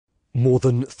More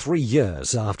than 3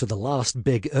 years after the last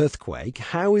big earthquake,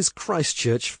 how is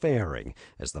Christchurch faring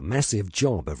as the massive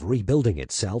job of rebuilding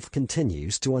itself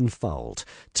continues to unfold?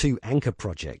 2 anchor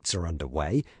projects are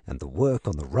underway and the work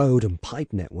on the road and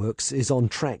pipe networks is on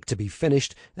track to be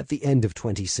finished at the end of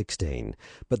 2016.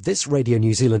 But this Radio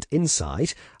New Zealand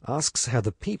Insight asks how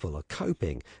the people are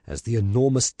coping as the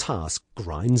enormous task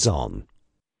grinds on.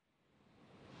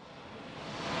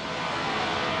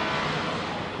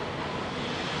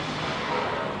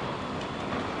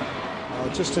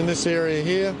 Just in this area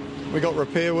here, we got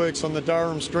repair works on the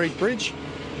Durham Street Bridge.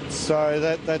 So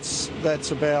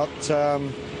that's about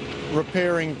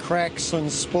repairing cracks and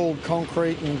spalled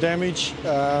concrete and damage.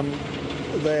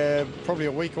 They're probably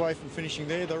a week away from finishing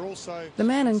there. They're also... The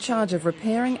man in charge of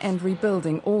repairing and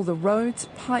rebuilding all the roads,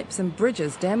 pipes and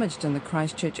bridges damaged in the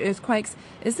Christchurch earthquakes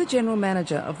is the General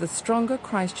Manager of the Stronger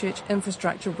Christchurch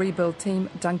Infrastructure Rebuild Team,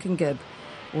 Duncan Gibb.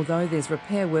 Although there's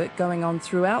repair work going on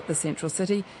throughout the central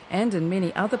city and in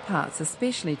many other parts,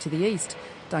 especially to the east,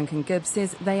 Duncan Gibb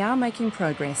says they are making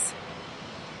progress.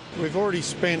 We've already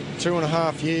spent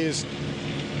 2.5 years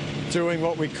doing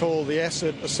what we call the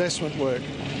asset assessment work.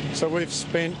 So we've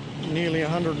spent nearly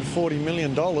 $140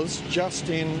 million just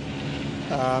in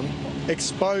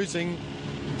exposing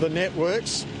the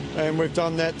networks. And we've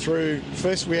done that through,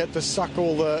 first we had to suck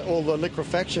all the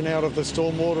liquefaction out of the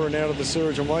stormwater and out of the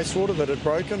sewage and wastewater that had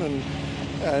broken,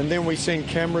 and then we send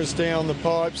cameras down the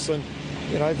pipes, and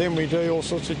then we do all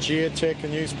sorts of geotech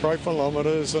and use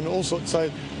profilometers and all sorts. So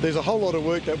there's a whole lot of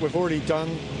work that we've already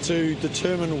done to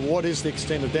determine what is the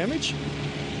extent of damage.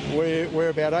 We're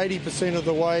about 80% of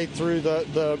the way through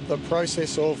the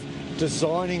process of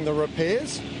designing the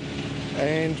repairs,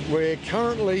 and we're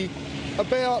currently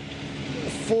about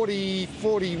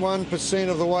 41%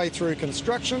 of the way through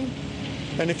construction.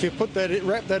 And if you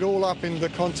wrap that all up in the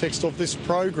context of this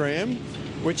program,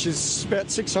 which is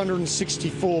about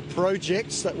 664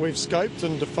 projects that we've scoped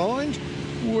and defined,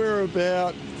 we're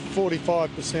about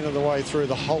 45% of the way through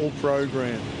the whole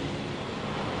program.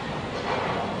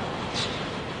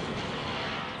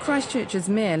 Christchurch's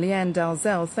Mayor Leanne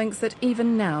Dalzell thinks that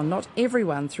even now not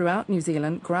everyone throughout New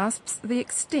Zealand grasps the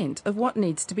extent of what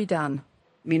needs to be done.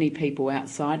 Many people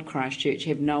outside Christchurch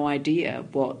have no idea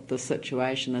what the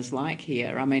situation is like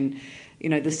here. I mean,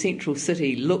 the central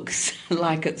city looks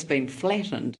like it's been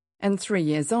flattened. And 3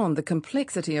 years on, the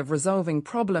complexity of resolving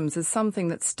problems is something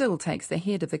that still takes the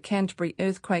head of the Canterbury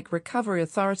Earthquake Recovery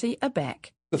Authority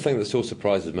aback. The thing that still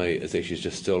surprises me is actually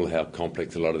just still how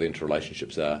complex a lot of the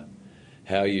interrelationships are.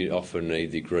 How you often need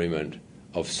the agreement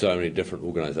of so many different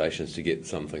organisations to get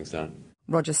some things done.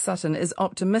 Roger Sutton is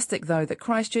optimistic, though, that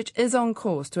Christchurch is on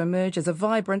course to emerge as a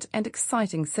vibrant and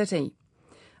exciting city.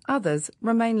 Others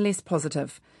remain less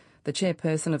positive. The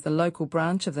chairperson of the local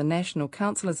branch of the National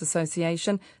Councillors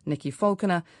Association, Nikki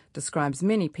Falconer, describes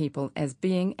many people as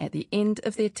being at the end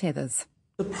of their tethers.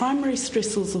 The primary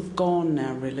stressors have gone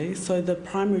now, really. So the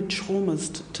primary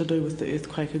traumas to do with the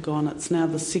earthquake are gone. It's now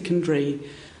the secondary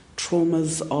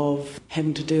traumas of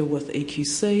having to deal with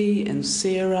EQC and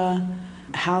SERA,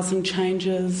 housing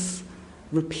changes,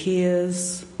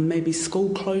 repairs, maybe school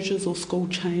closures or school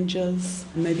changes,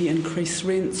 maybe increased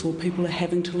rents, or people are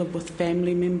having to live with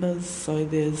family members, so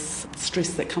there's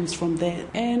stress that comes from that.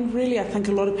 And really I think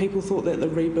a lot of people thought that the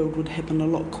rebuild would happen a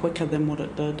lot quicker than what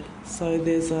it did. So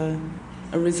there's a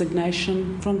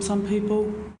resignation from some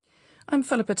people. I'm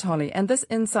Philippa Tolley, and this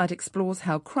insight explores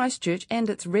how Christchurch and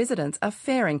its residents are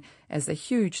faring as the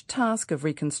huge task of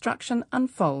reconstruction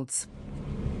unfolds.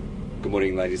 Good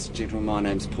morning, ladies and gentlemen. My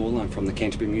name's Paul. I'm from the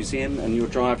Canterbury Museum, and your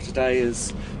driver today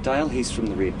is Dale. He's from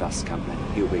the Red Bus Company.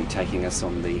 He'll be taking us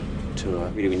on the tour.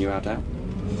 Ready when you are, Dale?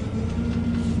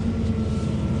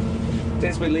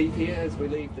 As we leave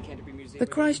the Canterbury Museum... The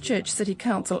Christchurch City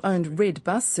Council-owned Red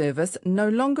Bus service no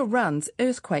longer runs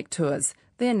earthquake tours.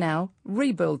 They're now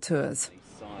rebuild tours.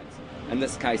 In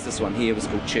this case, this one here was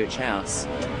called Church House,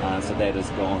 so that is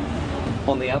gone.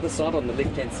 On the other side, on the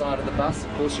left-hand side of the bus,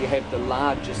 of course, you have the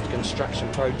largest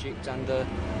construction project under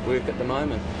work at the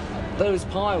moment. Those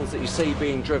piles that you see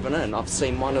being driven in, I've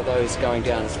seen one of those going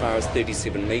down as far as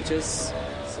 37 metres.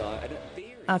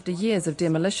 After years of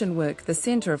demolition work, the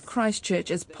centre of Christchurch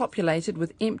is populated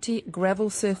with empty,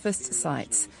 gravel-surfaced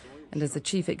sites. And as the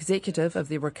Chief Executive of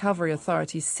the Recovery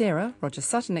Authority, SERA, Roger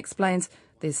Sutton, explains,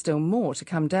 there's still more to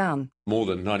come down. More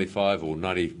than 95 or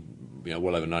 90,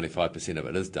 well over 95% of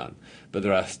it is done. But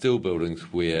there are still buildings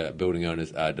where building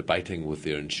owners are debating with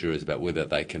their insurers about whether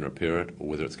they can repair it or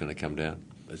whether it's going to come down.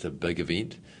 It's a big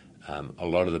event. A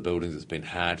lot of the buildings, it's been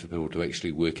hard for people to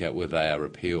actually work out whether they are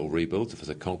repair or rebuilds. If it's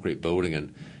a concrete building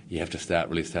and you have to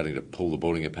starting to pull the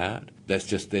building apart. that's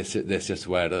just the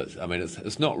way it is. I mean,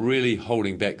 it's not really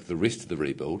holding back the rest of the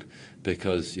rebuild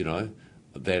because, you know,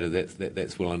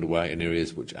 that's well underway in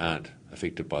areas which aren't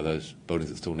affected by those buildings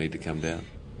that still need to come down.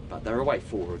 But they're a way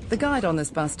forward. The guide on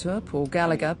this bus tour, Paul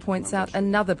Gallagher, points out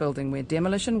another building where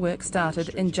demolition work started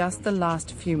in just the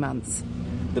last few months.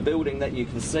 The building that you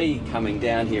can see coming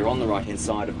down here on the right-hand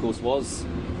side, of course, was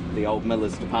the old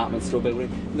Miller's department store building.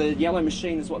 The yellow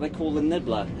machine is what they call the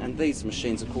nibbler, and these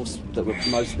machines, of course, that were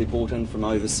mostly brought in from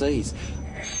overseas.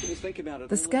 When you think about it,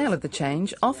 The scale of the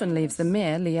change often leaves the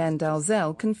Mayor, Leanne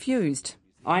Dalzell, confused.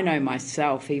 I know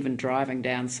myself, even driving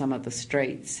down some of the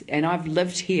streets, and I've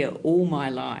lived here all my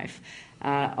life.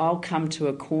 I'll come to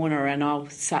a corner and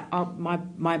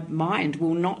my mind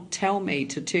will not tell me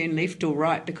to turn left or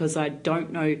right because I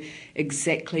don't know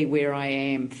exactly where I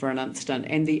am for an instant.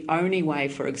 And the only way,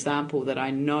 for example, that I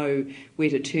know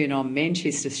where to turn on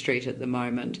Manchester Street at the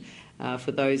moment,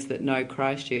 for those that know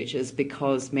Christchurch, is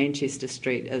because Manchester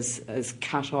Street is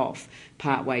cut off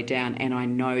partway down, and I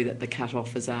know that the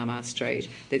cut-off is Armour Street.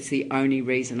 That's the only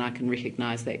reason I can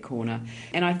recognise that corner.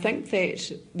 And I think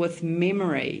that with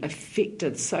memory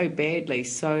affected so badly,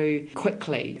 so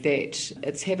quickly, that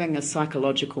it's having a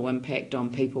psychological impact on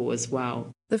people as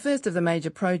well. The first of the major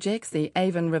projects, the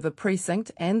Avon River Precinct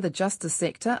and the Justice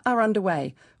Sector, are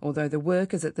underway, although the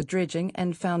work is at the dredging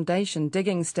and foundation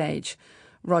digging stage.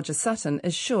 Roger Sutton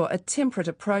is sure a temperate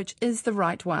approach is the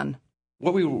right one.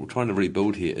 What we were trying to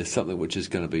rebuild here is something which is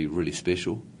going to be really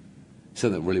special,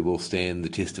 something that really will stand the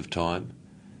test of time.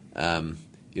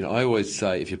 You know, I always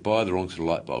say if you buy the wrong sort of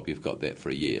light bulb, you've got that for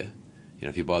a year. You know,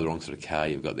 if you buy the wrong sort of car,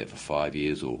 you've got that for 5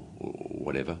 years or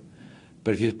whatever.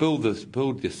 But if you build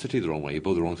your city the wrong way, you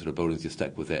build the wrong sort of buildings, you're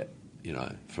stuck with that, you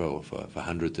know, for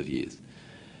hundreds of years.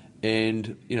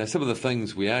 And, you know, some of the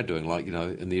things we are doing, like, you know,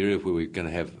 in the area where we're going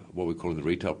to have what we call in the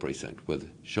retail precinct, with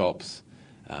shops,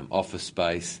 office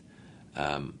space,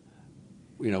 you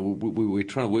know, we're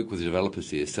trying to work with the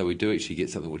developers here, so we do actually get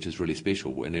something which is really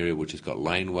special, an area which has got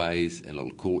laneways and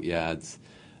little courtyards.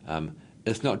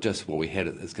 It's not just what we had,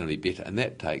 it's going to be better, and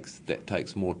that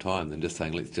takes more time than just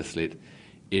saying let's just let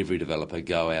every developer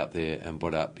go out there and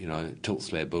put up, you know, tilt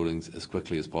slab buildings as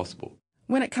quickly as possible.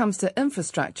 When it comes to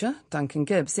infrastructure, Duncan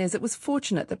Gibb says it was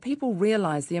fortunate that people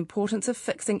realised the importance of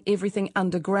fixing everything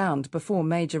underground before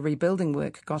major rebuilding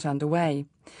work got underway.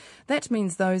 That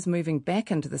means those moving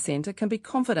back into the centre can be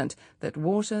confident that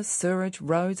water, sewerage,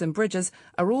 roads and bridges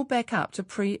are all back up to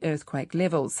pre-earthquake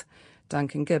levels.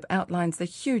 Duncan Gibb outlines the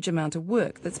huge amount of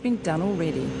work that's been done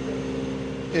already.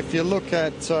 If you look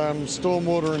at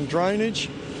stormwater and drainage,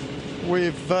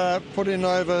 we've put in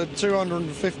over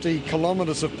 250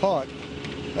 kilometres of pipe.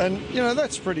 And, you know,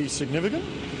 that's pretty significant.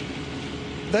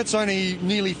 That's only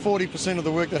nearly 40% of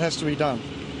the work that has to be done.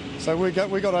 So we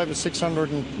got over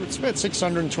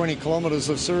 620 kilometres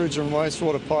of sewage and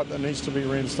wastewater pipe that needs to be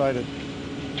reinstated.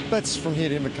 That's from here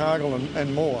to Invercargill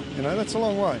and more. You know, that's a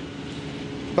long way.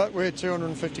 But we're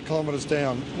 250 kilometres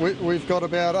down. We've got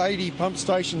about 80 pump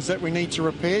stations that we need to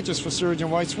repair just for sewage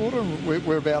and wastewater, and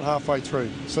we're about halfway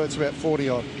through. So it's about 40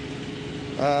 odd.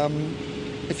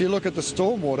 If you look at the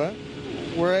stormwater,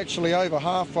 we're actually over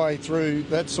halfway through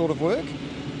that sort of work.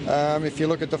 If you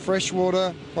look at the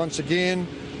freshwater, once again,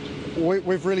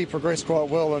 we've really progressed quite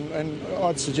well, and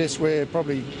I'd suggest we're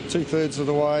probably 2/3 of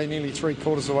the way, nearly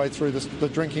 3/4 of the way through the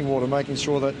drinking water, making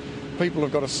sure that people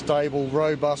have got a stable,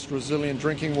 robust, resilient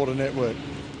drinking water network.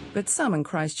 But some in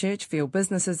Christchurch feel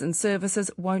businesses and services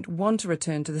won't want to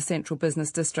return to the central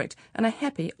business district and are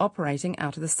happy operating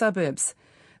out of the suburbs.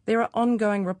 There are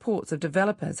ongoing reports of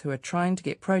developers who are trying to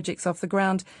get projects off the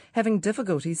ground having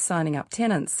difficulties signing up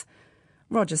tenants.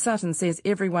 Roger Sutton says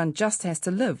everyone just has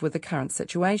to live with the current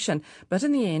situation, but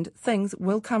in the end, things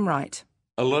will come right.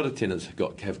 A lot of tenants have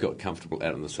got comfortable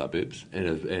out in the suburbs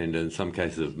and in some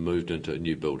cases have moved into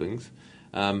new buildings.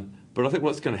 But I think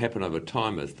what's going to happen over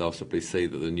time is they'll simply see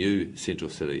that the new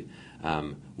central city,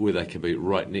 where they can be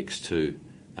right next to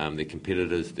their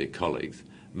competitors, their colleagues,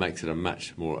 makes it a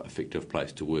much more effective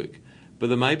place to work. But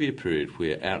there may be a period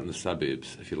where out in the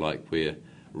suburbs, if you like, where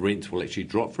rents will actually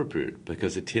drop for a period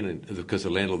because the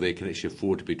landlord there can actually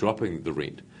afford to be dropping the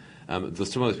rent. Some of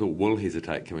those people will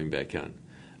hesitate coming back in.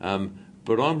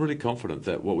 But I'm really confident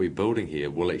that what we're building here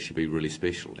will actually be really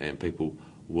special and people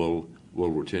will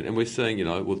return. And we're seeing, you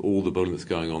know, with all the building that's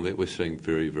going on there, we're seeing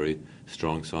very, very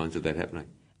strong signs of that happening.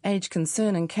 Age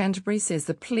Concern in Canterbury says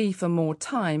the plea for more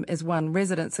time is one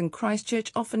residents in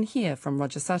Christchurch often hear from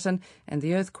Roger Sutton and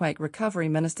the Earthquake Recovery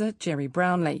Minister, Jerry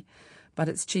Brownlee. But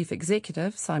its chief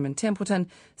executive, Simon Templeton,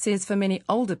 says for many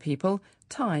older people,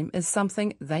 time is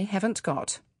something they haven't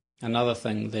got. Another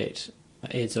thing that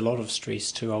adds a lot of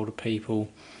stress to older people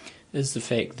is the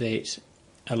fact that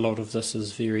a lot of this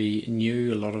is very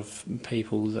new. A lot of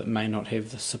people that may not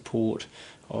have the support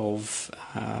of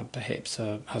perhaps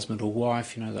a husband or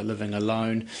wife, they're living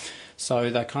alone. So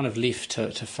they're kind of left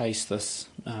to face this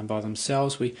by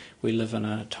themselves. We live in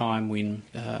a time when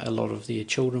a lot of their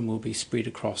children will be spread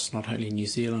across not only New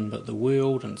Zealand but the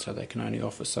world, and so they can only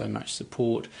offer so much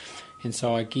support. And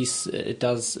so I guess it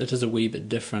is a wee bit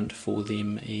different for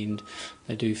them, and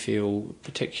they do feel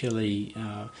particularly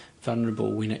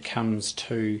vulnerable when it comes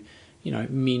to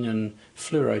men in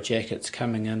fluoro jackets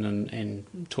coming in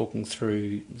and talking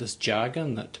through this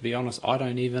jargon that, to be honest, I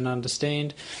don't even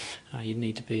understand. You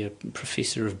need to be a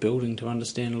professor of building to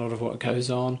understand a lot of what goes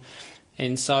on.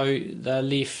 And so they're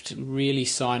left really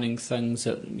signing things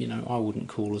that, I wouldn't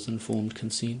call as informed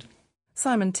consent.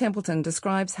 Simon Templeton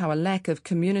describes how a lack of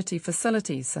community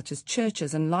facilities such as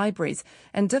churches and libraries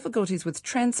and difficulties with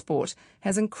transport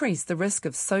has increased the risk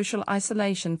of social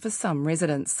isolation for some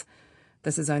residents.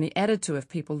 This is only added to if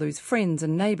people lose friends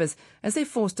and neighbours as they're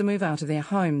forced to move out of their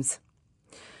homes.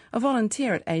 A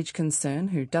volunteer at Age Concern,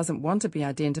 who doesn't want to be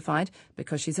identified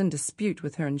because she's in dispute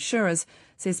with her insurers,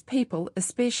 says people,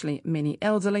 especially many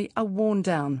elderly, are worn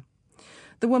down.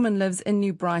 The woman lives in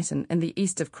New Brighton in the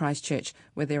east of Christchurch,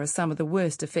 where there are some of the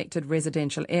worst affected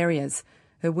residential areas.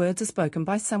 Her words are spoken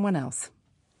by someone else.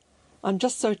 I'm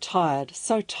just so tired,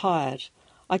 so tired.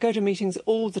 I go to meetings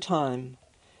all the time.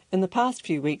 In the past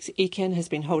few weeks, ECAN has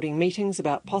been holding meetings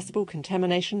about possible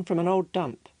contamination from an old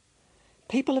dump.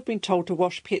 People have been told to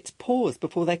wash pets' paws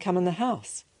before they come in the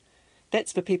house.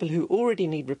 That's for people who already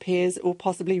need repairs or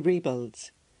possibly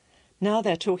rebuilds. Now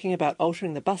they're talking about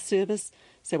altering the bus service,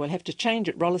 so we'll have to change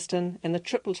at Rolleston and the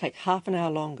trip will take half an hour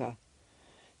longer.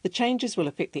 The changes will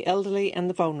affect the elderly and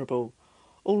the vulnerable.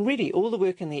 Already all the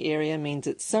work in the area means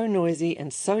it's so noisy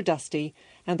and so dusty,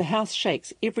 and the house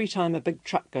shakes every time a big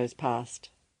truck goes past.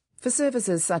 For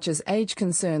services such as Age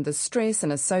Concern, the stress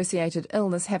and associated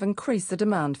illness have increased the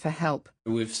demand for help.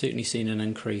 We've certainly seen an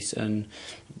increase in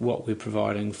what we're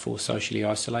providing for socially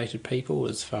isolated people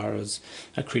as far as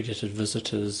accredited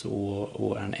visitors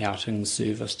or an outing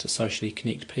service to socially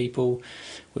connect people.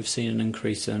 We've seen an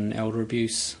increase in elder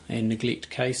abuse and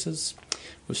neglect cases.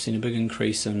 We've seen a big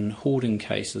increase in hoarding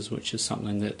cases, which is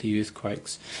something that the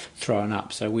earthquake's thrown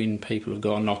up. So when people have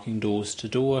gone knocking doors to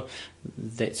door,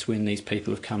 that's when these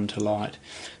people have come to light.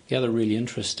 The other really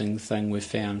interesting thing we've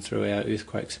found through our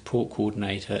earthquake support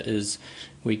coordinator is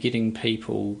we're getting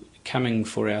people coming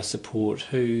for our support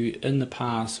who in the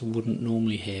past wouldn't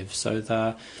normally have. So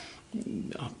they're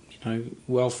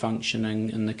well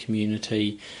functioning in the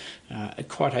community,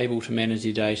 quite able to manage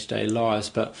their day-to-day lives,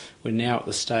 but we're now at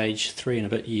the stage 3 and a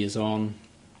bit years on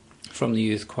from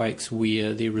the earthquakes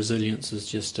where their resilience is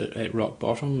just at rock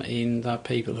bottom, and there are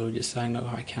people who are just saying, look,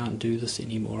 I can't do this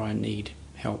anymore, I need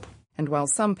help. And while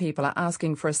some people are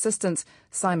asking for assistance,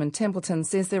 Simon Templeton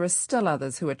says there are still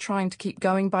others who are trying to keep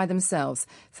going by themselves,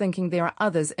 thinking there are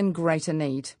others in greater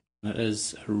need. It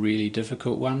is a really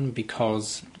difficult one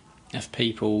because if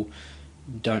people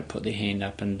don't put their hand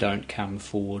up and don't come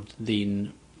forward,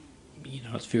 then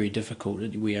it's very difficult.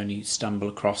 We only stumble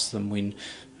across them when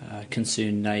a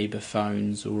concerned neighbour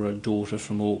phones or a daughter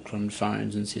from Auckland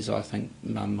phones and says, I think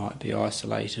Mum might be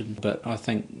isolated. But I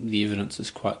think the evidence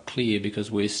is quite clear because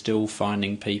we're still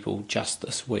finding people just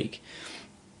this week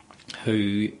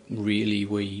who really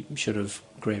we should have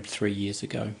grabbed 3 years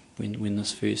ago when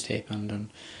this first happened, and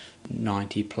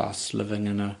 90 plus living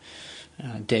in a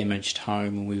damaged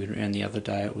home. When we went around the other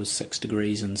day, it was 6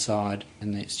 degrees inside,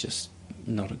 and that's just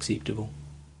not acceptable.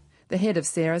 The head of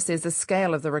SARA says the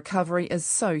scale of the recovery is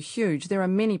so huge there are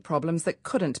many problems that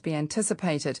couldn't be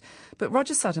anticipated. But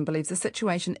Roger Sutton believes the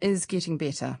situation is getting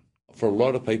better. For a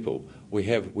lot of people, we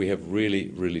have really,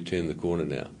 really turned the corner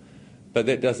now. But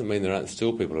that doesn't mean there aren't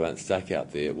still people who aren't stuck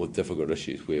out there with difficult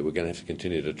issues where we're going to have to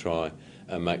continue to try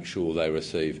and make sure they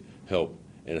receive help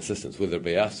and assistance, whether it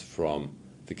be us from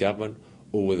the government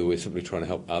or whether we're simply trying to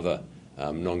help other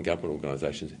non-government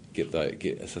organisations get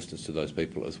assistance to those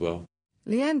people as well.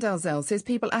 Leanne Dalzell says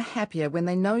people are happier when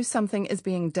they know something is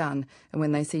being done and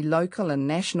when they see local and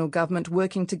national government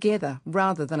working together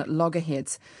rather than at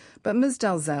loggerheads. But Ms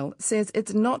Dalzell says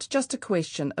it's not just a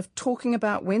question of talking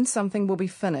about when something will be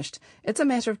finished. It's a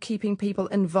matter of keeping people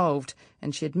involved,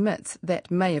 and she admits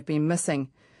that may have been missing.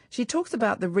 She talks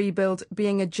about the rebuild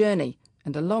being a journey,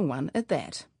 and a long one at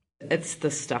that. It's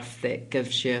the stuff that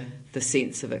gives you the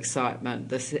sense of excitement,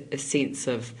 the sense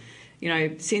of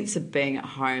being at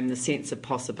home, the sense of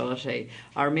possibility.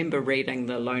 I remember reading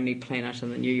The Lonely Planet in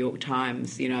the New York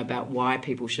Times, about why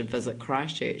people should visit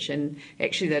Christchurch, and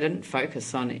actually they didn't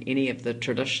focus on any of the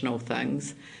traditional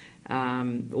things.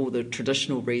 all the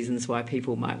traditional reasons why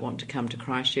people might want to come to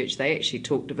Christchurch. They actually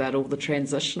talked about all the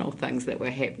transitional things that were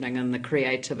happening and the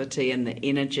creativity and the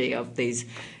energy of these,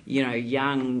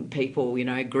 young people,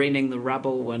 greening the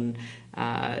rubble and,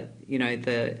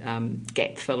 the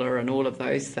gap filler and all of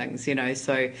those things,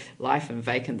 so life in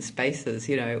vacant spaces,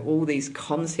 all these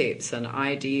concepts and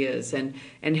ideas and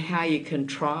how you can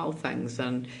trial things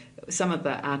and some of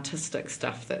the artistic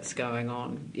stuff that's going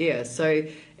on. Yeah, so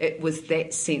it was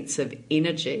that sense of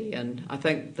energy, and I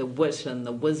think the wit and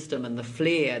the wisdom and the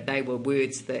flair, they were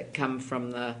words that come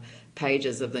from the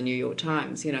pages of the New York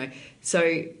Times,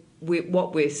 So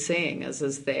what we're seeing is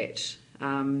that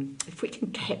if we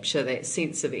can capture that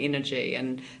sense of energy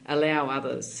and allow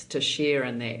others to share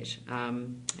in that,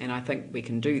 and I think we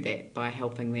can do that by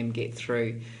helping them get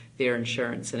through their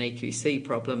insurance and EQC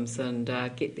problems and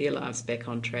get their lives back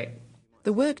on track.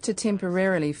 The work to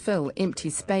temporarily fill empty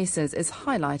spaces is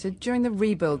highlighted during the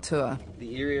rebuild tour.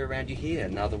 The area around you here,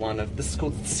 another one this is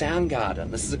called Sound Garden.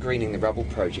 This is a Greening the Rubble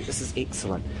project. This is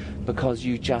excellent because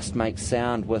you just make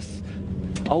sound with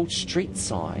old street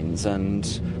signs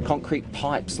and concrete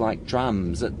pipes like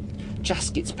drums. It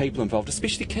just gets people involved,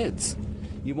 especially kids.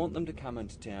 You want them to come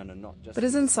into town and not just... But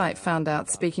as Insight found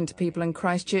out speaking to people in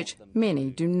Christchurch,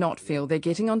 many do not feel they're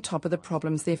getting on top of the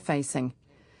problems they're facing.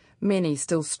 Many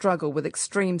still struggle with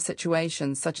extreme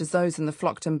situations such as those in the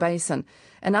Flockton Basin,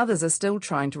 and others are still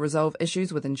trying to resolve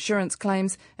issues with insurance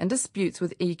claims and disputes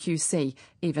with EQC,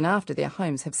 even after their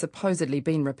homes have supposedly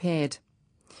been repaired.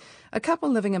 A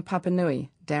couple living in Papanui,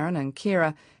 Darren and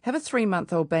Kira, have a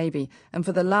 3-month-old baby and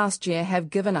for the last year have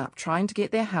given up trying to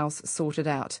get their house sorted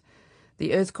out.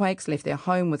 The earthquakes left their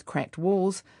home with cracked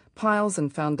walls, piles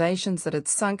and foundations that had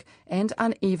sunk and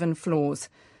uneven floors.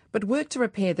 But work to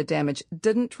repair the damage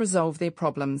didn't resolve their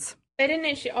problems. They didn't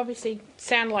actually obviously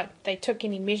sound like they took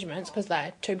any measurements because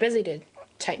they're too busy to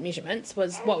take measurements,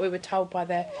 was what we were told by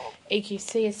the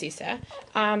EQC assessor.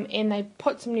 And they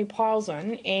put some new piles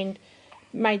in and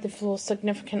made the floor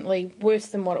significantly worse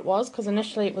than what it was, because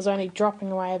initially it was only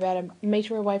dropping away about a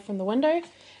metre away from the window.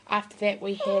 After that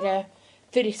we had a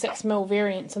 36mm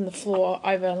variance in the floor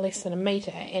over less than a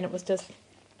metre, and it was just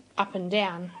up and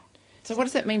down. So what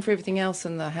does that mean for everything else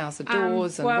in the house, the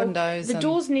doors and windows? The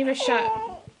doors never shut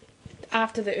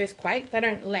after the earthquake, they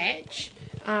don't latch.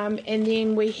 And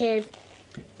then we have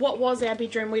what was our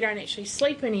bedroom we don't actually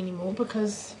sleep in anymore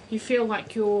because you feel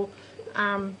like you're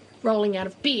rolling out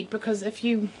of bed, because if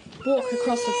you walk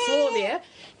across the floor there,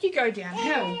 you go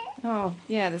downhill. Oh,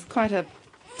 yeah, there's quite a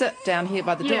dip down here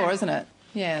by the door, isn't it?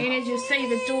 Yeah. And as you see,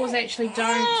 the doors actually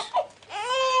don't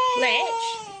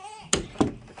latch.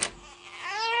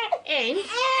 And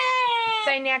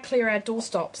they now clear our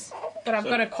doorstops. But I've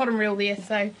got a cotton reel there,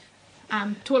 so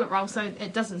toilet roll, so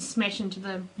it doesn't smash into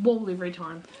the wall every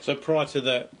time. So prior to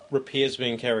the repairs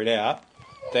being carried out,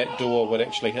 that door would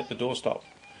actually hit the doorstop.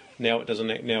 Now it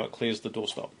doesn't. Now it clears the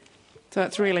doorstop. So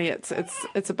it's really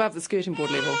it's above the skirting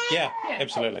board level. Yeah.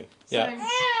 Absolutely. Yeah. So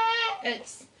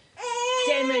it's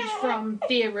damage from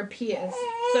their repairs.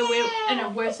 So we're in a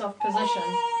worse off position.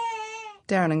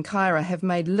 Darren and Kyra have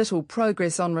made little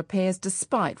progress on repairs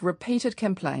despite repeated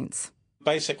complaints.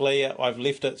 Basically, I've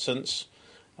left it since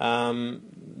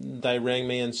they rang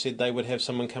me and said they would have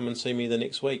someone come and see me the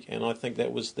next week, and I think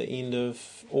that was the end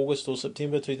of August or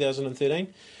September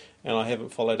 2013, and I haven't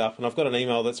followed up. And I've got an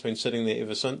email that's been sitting there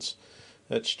ever since.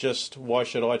 It's just, why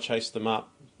should I chase them up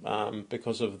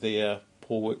because of their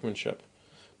poor workmanship?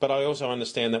 But I also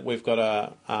understand that we've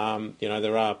got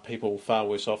there are people far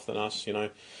worse off than us.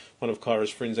 One of Kyra's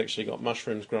friends actually got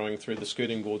mushrooms growing through the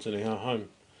skirting boards in her home.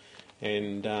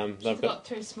 And they've got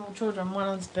 2 small children.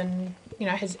 One has been,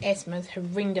 his asthma is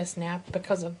horrendous now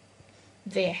because of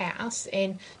their house,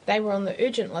 and they were on the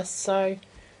urgent list. So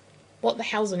what the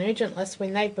hell's an urgent list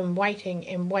when they've been waiting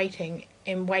and waiting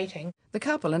and waiting? The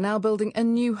couple are now building a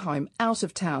new home out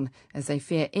of town, as they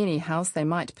fear any house they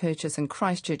might purchase in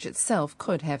Christchurch itself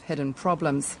could have hidden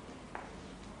problems.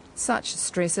 Such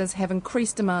stresses have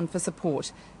increased demand for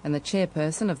support, and the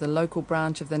chairperson of the local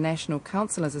branch of the National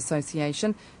Counsellors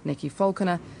Association, Nikki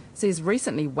Falconer, says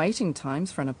recently waiting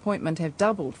times for an appointment have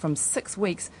doubled from 6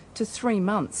 weeks to 3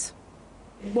 months.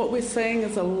 What we're seeing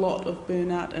is a lot of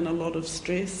burnout and a lot of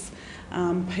stress.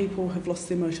 People have lost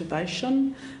their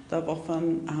motivation. They've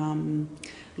often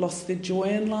lost their joy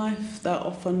in life. They're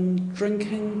often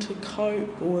drinking to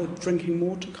cope or drinking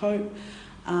more to cope.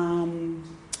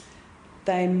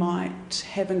 They might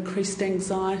have increased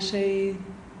anxiety,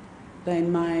 they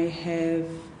may have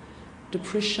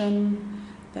depression,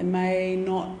 they may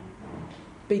not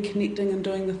be connecting and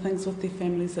doing the things with their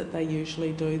families that they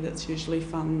usually do, that's usually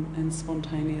fun and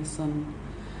spontaneous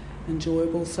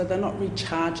enjoyable, so they're not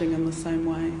recharging in the same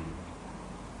way.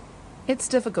 It's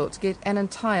difficult to get an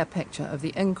entire picture of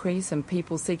the increase in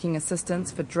people seeking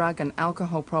assistance for drug and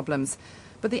alcohol problems,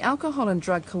 but the Alcohol and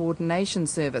Drug Coordination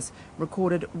Service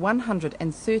recorded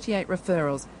 138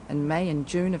 referrals in May and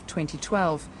June of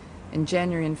 2012. In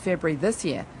January and February this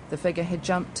year, the figure had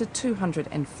jumped to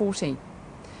 240.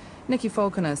 Nikki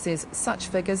Falconer says such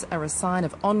figures are a sign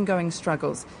of ongoing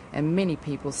struggles, and many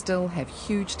people still have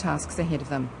huge tasks ahead of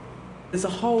them. There's a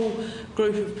whole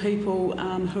group of people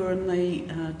who are in the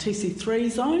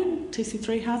TC3 zone,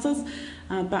 TC3 houses,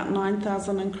 about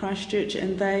 9,000 in Christchurch,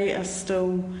 and they are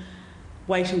still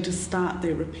waiting to start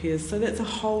their repairs. So that's a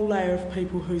whole layer of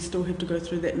people who still have to go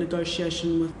through that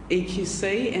negotiation with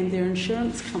EQC and their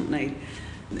insurance company.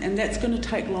 And that's going to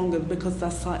take longer because they're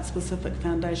site-specific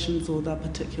foundations or they're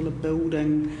particular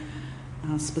building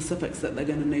specifics that they're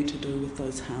going to need to do with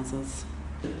those houses.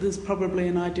 There's probably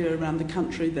an idea around the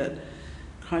country that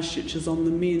Christchurch is on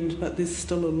the mend, but there's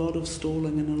still a lot of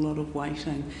stalling and a lot of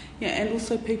waiting. Yeah, and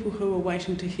also people who are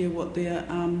waiting to hear what their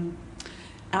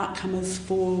outcome is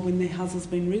for when their house has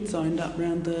been red zoned up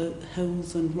around the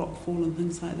hills and rockfall and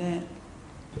things like that.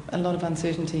 A lot of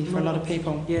uncertainty for a lot of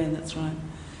people. Yeah, that's right.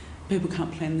 People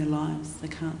can't plan their lives. They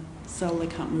can't sell, they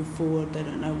can't move forward, they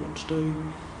don't know what to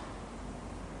do.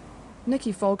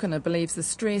 Nikki Falconer believes the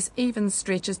stress even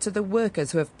stretches to the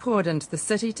workers who have poured into the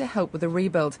city to help with the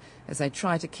rebuild as they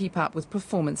try to keep up with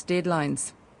performance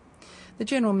deadlines. The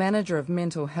General Manager of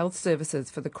Mental Health Services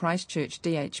for the Christchurch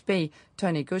DHB,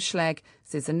 Tony Gushlag,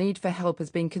 says the need for help has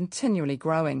been continually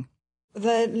growing.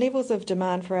 The levels of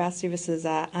demand for our services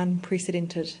are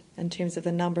unprecedented in terms of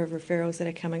the number of referrals that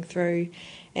are coming through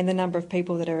and the number of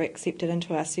people that are accepted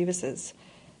into our services.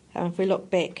 If we look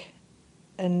back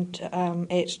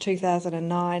at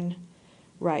 2009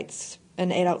 rates,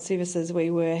 in adult services we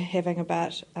were having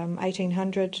about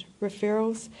 1,800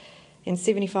 referrals and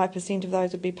 75% of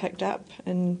those would be picked up.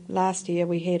 And last year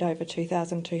we had over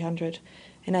 2,200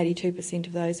 and 82%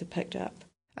 of those are picked up.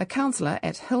 A counsellor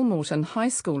at Hillmorton High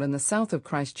School in the south of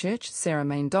Christchurch, Sarah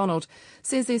Main-Donald,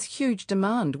 says there's huge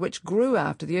demand which grew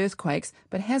after the earthquakes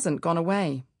but hasn't gone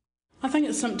away. I think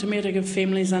it's symptomatic of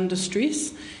families under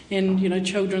stress, and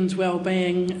children's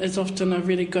well-being is often a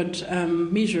really good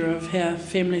measure of how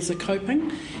families are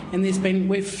coping. And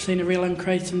we've seen a real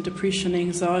increase in depression,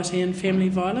 anxiety and family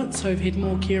violence, so we've had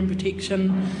more care and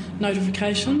protection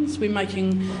notifications. We're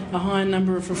making a higher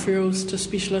number of referrals to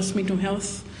specialist mental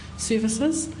health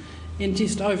services, and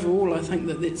just overall I think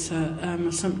that's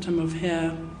a symptom of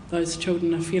how those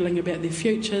children are feeling about their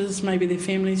futures, maybe their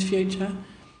family's future.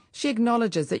 She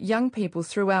acknowledges that young people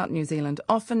throughout New Zealand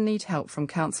often need help from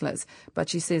counsellors, but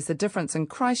she says the difference in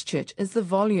Christchurch is the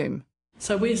volume.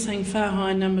 So we're seeing far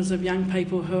higher numbers of young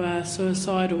people who are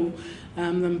suicidal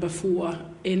than before.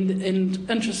 And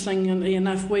interestingly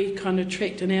enough, we kind of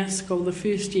tracked in our school the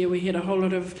first year we had a whole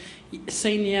lot of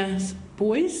senior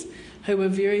boys who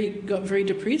got very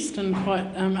depressed and quite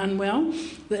unwell.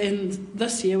 And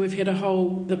this year we've had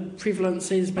the prevalence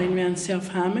has been around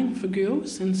self-harming for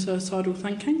girls and suicidal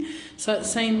thinking. So it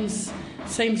seems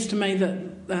to me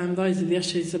that those are the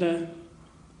issues that are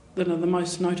the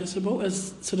most noticeable,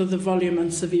 is sort of the volume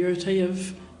and severity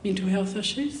of mental health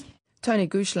issues. Tony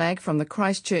Gushlag from the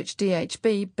Christchurch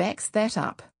DHB backs that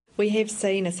up. We have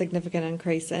seen a significant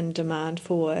increase in demand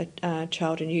for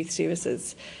child and youth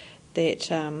services that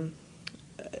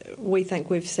we think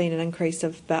we've seen an increase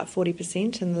of about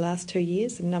 40% in the last 2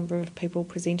 years, the number of people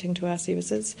presenting to our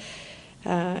services.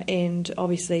 And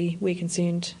obviously we're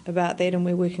concerned about that, and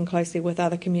we're working closely with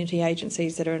other community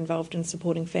agencies that are involved in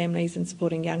supporting families and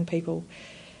supporting young people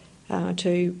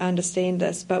to understand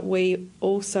this. But we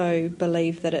also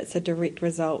believe that it's a direct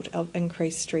result of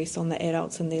increased stress on the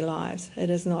adults in their lives. It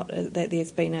is not that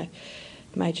there's been a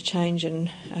major change in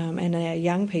our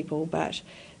young people, but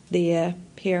their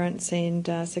parents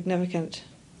and significant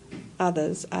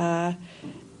others are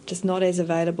just not as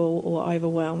available or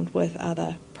overwhelmed with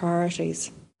other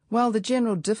priorities. While the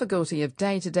general difficulty of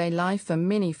day-to-day life for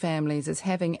many families is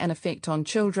having an effect on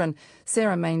children,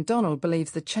 Sarah Main-Donald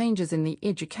believes the changes in the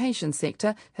education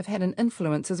sector have had an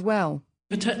influence as well.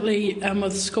 Particularly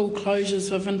with school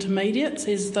closures of intermediates,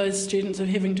 as those students are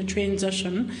having to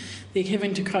transition, they're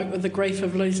having to cope with the grief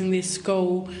of losing their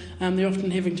school, they're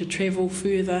often having to travel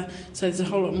further, so there's a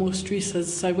whole lot more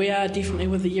stresses. So we are definitely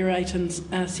with the Year 8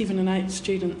 and 7 and 8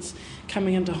 students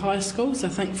coming into high schools. I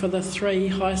think for the 3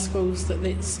 high schools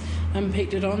that's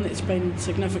impacted on, that's been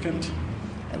significant.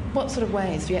 What sort of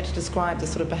ways do you have to describe the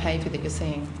sort of behaviour that you're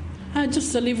seeing?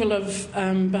 Just a level of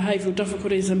behavioural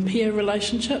difficulties and peer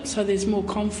relationships, so there's more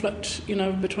conflict,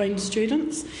 between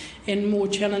students and more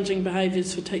challenging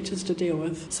behaviours for teachers to deal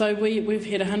with. So we've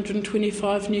had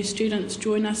 125 new students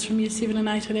join us from Year 7 and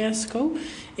 8 at our school,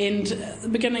 and at the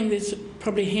beginning there's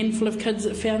probably a handful of kids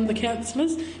that found the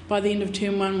counsellors. By the end of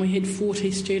Term 1 we had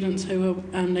 40 students who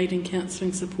were needing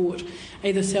counselling support,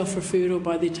 either self-referred or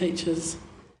by their teachers.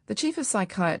 The Chief of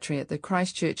Psychiatry at the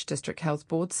Christchurch District Health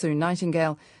Board, Sue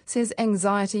Nightingale, says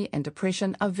anxiety and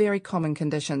depression are very common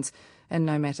conditions, and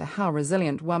no matter how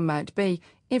resilient one might be,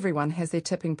 everyone has their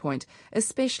tipping point,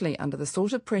 especially under the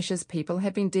sort of pressures people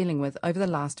have been dealing with over the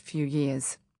last few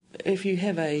years. If you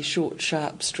have a short,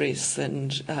 sharp stress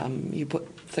and you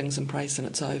put things in place and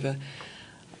it's over,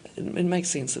 it makes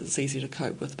sense that it's easy to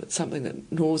cope with, but something that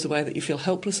gnaws away that you feel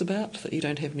helpless about, that you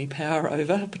don't have any power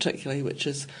over, particularly, which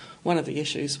is one of the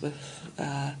issues with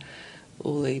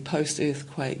all the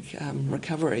post-earthquake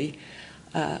recovery,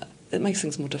 it makes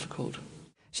things more difficult.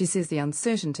 She says the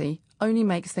uncertainty only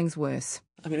makes things worse.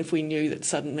 I mean, if we knew that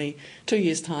suddenly 2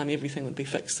 years' time everything would be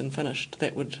fixed and finished,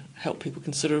 that would help people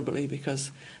considerably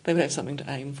because they would have something to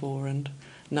aim for and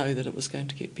know that it was going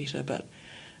to get better. But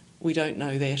we don't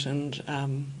know that, and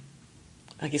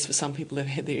I guess for some people they've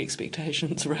had their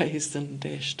expectations raised and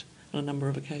dashed on a number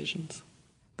of occasions.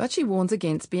 But she warns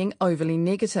against being overly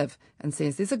negative and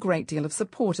says there's a great deal of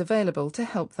support available to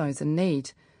help those in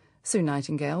need. Sue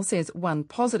Nightingale says one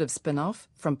positive spin-off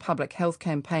from public health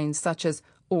campaigns such as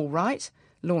All Right,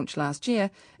 launched last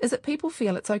year, is that people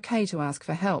feel it's okay to ask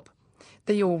for help.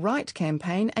 The All Right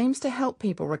campaign aims to help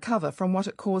people recover from what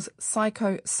it calls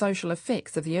psychosocial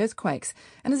effects of the earthquakes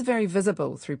and is very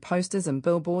visible through posters and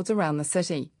billboards around the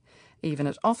city. Even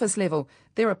at office level,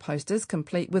 there are posters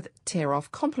complete with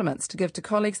tear-off compliments to give to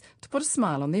colleagues to put a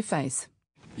smile on their face.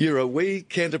 You're a wee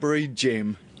Canterbury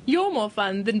gem. You're more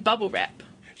fun than bubble wrap.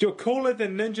 You're cooler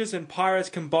than ninjas and pirates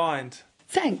combined.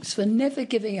 Thanks for never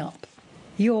giving up.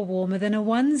 You're warmer than a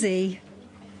onesie.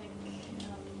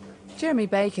 Jeremy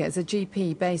Baker is a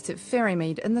GP based at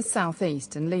Ferrymead in the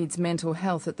southeast and leads mental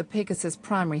health at the Pegasus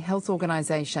Primary Health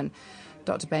Organisation.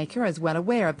 Dr Baker is well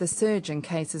aware of the surge in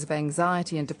cases of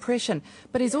anxiety and depression,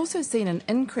 but he's also seen an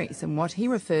increase in what he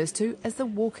refers to as the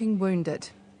walking wounded.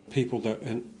 People that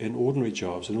in ordinary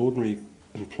jobs, in ordinary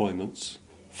employments,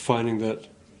 finding that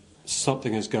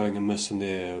something is going amiss in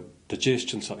their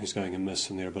digestion, something's going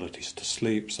amiss in their abilities to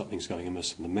sleep, something's going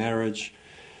amiss in the marriage.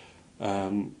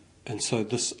 And so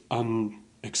this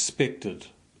unexpected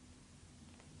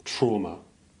trauma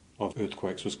of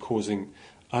earthquakes was causing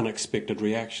unexpected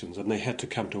reactions, and they had to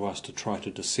come to us to try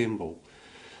to dissemble,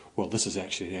 well, this is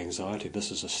actually anxiety, this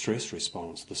is a stress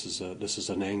response, this is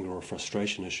an anger or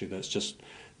frustration issue that's just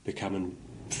becoming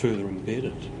further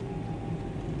embedded.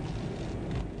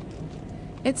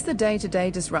 It's the day-to-day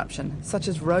disruption, such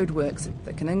as roadworks,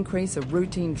 that can increase a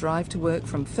routine drive to work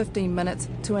from 15 minutes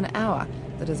to an hour,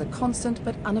 that is a constant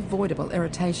but unavoidable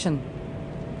irritation.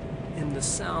 In the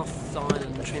South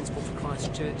Island, Transport for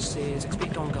Christchurch says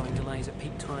expect ongoing delays at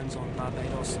peak times on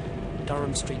Barbados,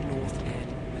 Durham Street North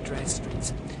and Madras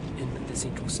Streets in the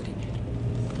central city.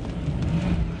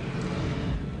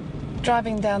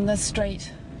 Driving down this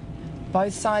street,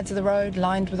 both sides of the road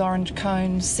lined with orange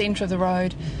cones, centre of the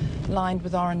road lined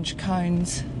with orange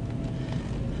cones.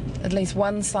 At least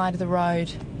one side of the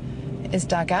road is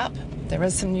dug up. There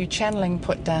is some new channelling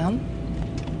put down.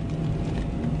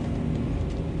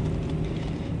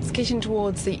 It's getting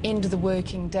towards the end of the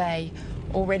working day.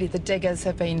 Already the diggers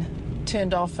have been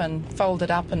turned off and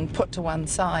folded up and put to one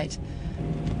side.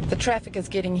 The traffic is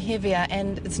getting heavier,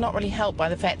 and it's not really helped by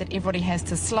the fact that everybody has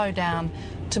to slow down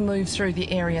to move through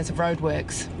the areas of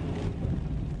roadworks.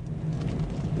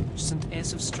 St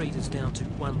Asaph Street is down to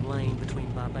one lane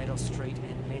between Barbados Street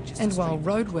and Manchester And Street. while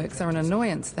roadworks are an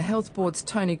annoyance, the Health Board's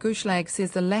Tony Gushlag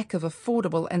says the lack of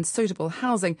affordable and suitable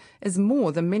housing is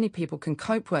more than many people can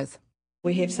cope with.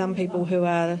 We have some people who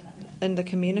are in the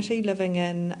community living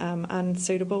in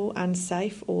unsuitable,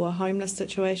 unsafe or homeless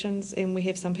situations, and we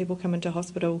have some people come into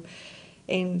hospital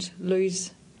and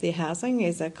lose their housing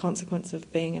as a consequence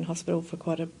of being in hospital for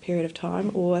quite a period of time,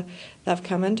 or they've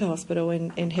come into hospital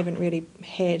and haven't really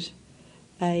had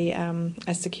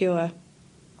a secure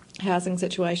housing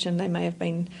situation. They may have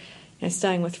been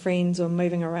staying with friends or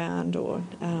moving around, or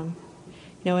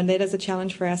and that is a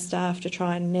challenge for our staff to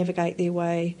try and navigate their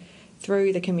way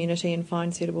through the community and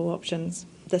find suitable options.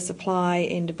 The supply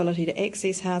and ability to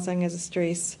access housing is a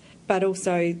stress, but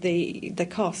also the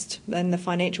cost and the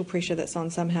financial pressure that's on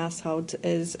some households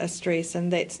is a stress,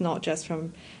 and that's not just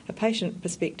from a patient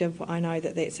perspective. I know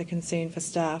that that's a concern for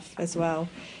staff as well.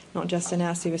 not just in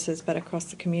our services but across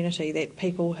the community, that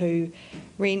people who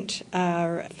rent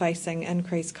are facing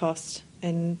increased costs,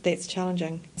 and that's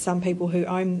challenging. Some people who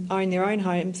own their own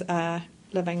homes are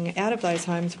living out of those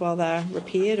homes while they're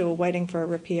repaired or waiting for a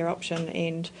repair option,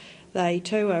 and they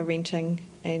too are renting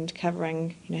and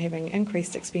covering, having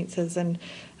increased expenses, and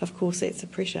of course that's a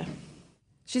pressure.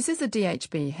 She says the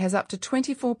DHB has up to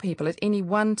 24 people at any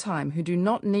one time who do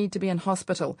not need to be in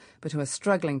hospital but who are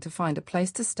struggling to find a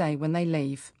place to stay when they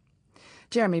leave.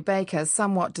 Jeremy Baker,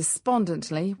 somewhat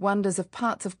despondently, wonders if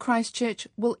parts of Christchurch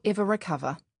will ever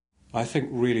recover. I think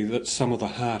really that some of the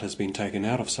heart has been taken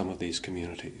out of some of these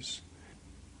communities.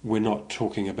 We're not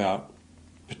talking about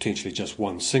potentially just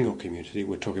one single community.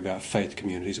 We're talking about faith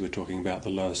communities. We're talking about the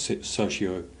lower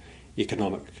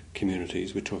socio-economic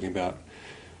communities. We're talking about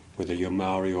whether you're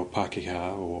Maori or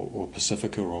Pākehā or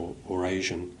Pacifica or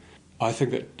Asian. I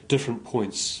think at different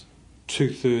points,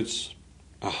 2/3,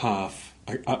 a half,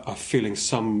 are feeling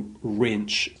some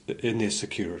wrench in their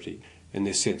security, in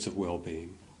their sense of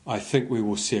well-being. I think we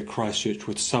will see a Christchurch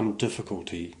with some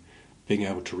difficulty being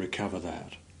able to recover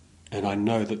that. And I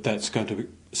know that that's going to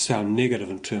sound negative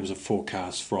in terms of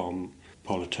forecasts from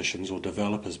politicians or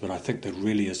developers, but I think there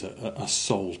really is a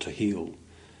soul to heal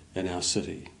in our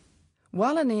city.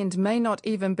 While an end may not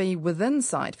even be within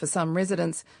sight for some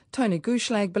residents, Tony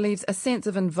Gushlag believes a sense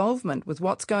of involvement with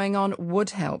what's going on would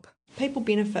help. People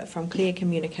benefit from clear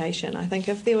communication. I think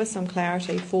if there was some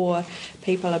clarity for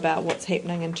people about what's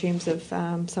happening in terms of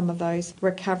some of those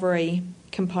recovery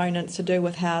components to do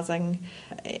with housing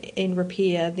and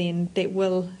repair, then that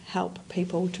will help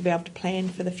people to be able to plan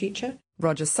for the future.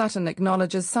 Roger Sutton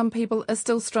acknowledges some people are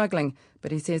still struggling,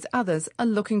 but he says others are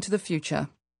looking to the future.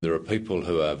 There are people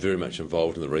who are very much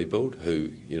involved in the rebuild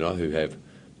who have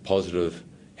positive,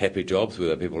 happy jobs,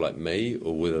 whether they're people like me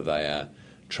or whether they are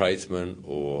tradesmen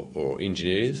or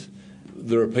engineers.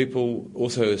 There are people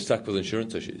also who are stuck with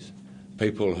insurance issues,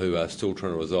 people who are still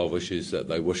trying to resolve issues that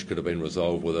they wish could have been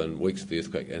resolved within weeks of the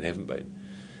earthquake and haven't been.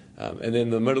 And then in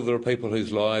the middle there are people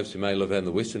whose lives, who may live in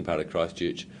the western part of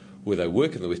Christchurch, where they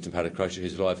work in the western part of Christchurch,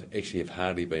 whose lives actually have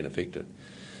hardly been affected.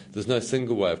 There's no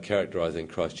single way of characterising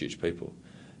Christchurch people.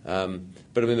 But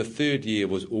I mean, the third year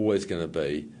was always going to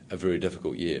be a very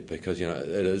difficult year because, it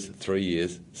is 3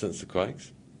 years since the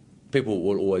quakes. People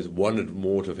will always wanted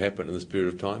more to have happened in this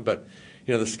period of time, but,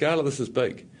 the scale of this is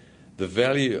big. The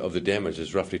value of the damage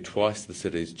is roughly twice the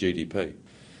city's GDP.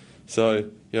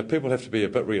 So, people have to be a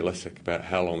bit realistic about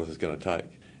how long this is going to take.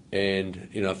 And,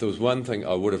 if there was one thing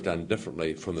I would have done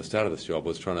differently from the start of this job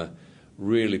was trying to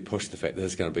really push the fact that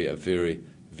this is going to be a very,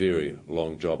 very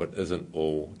long job. It isn't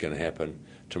all going to happen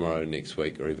tomorrow, next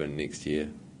week, or even next year.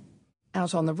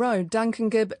 Out on the road, Duncan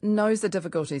Gibb knows the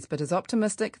difficulties, but is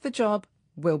optimistic the job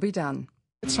will be done.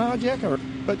 It's hard, Yakka,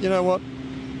 but you know what?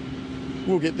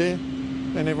 We'll get there,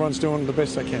 and everyone's doing the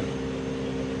best they can.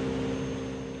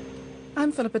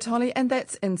 I'm Philippa Tolley, and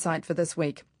that's Insight for this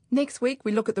week. Next week,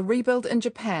 we look at the rebuild in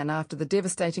Japan after the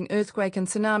devastating earthquake and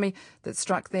tsunami that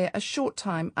struck there a short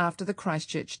time after the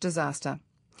Christchurch disaster.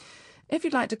 If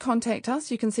you'd like to contact us,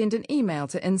 you can send an email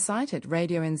to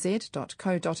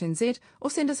insight@radionz.co.nz or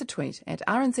send us a tweet at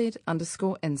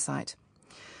 @RNZ_insight.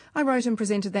 I wrote and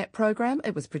presented that program.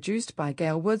 It was produced by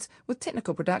Gail Woods with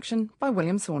technical production by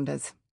William Saunders.